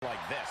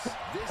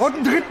Und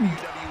einen dritten.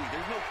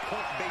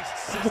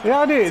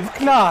 Ja, nee, ist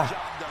klar.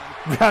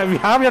 Ja,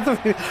 wir haben ja so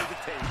viel.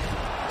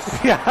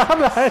 Wir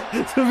haben halt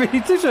so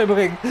wenig Tische im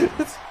Ring.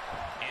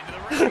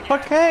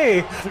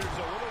 Okay.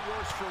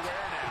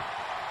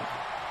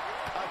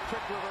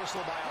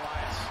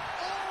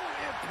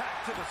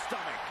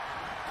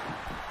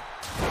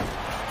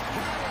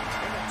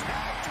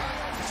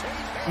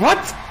 What?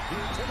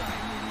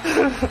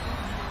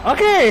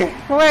 Okay,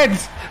 Moment.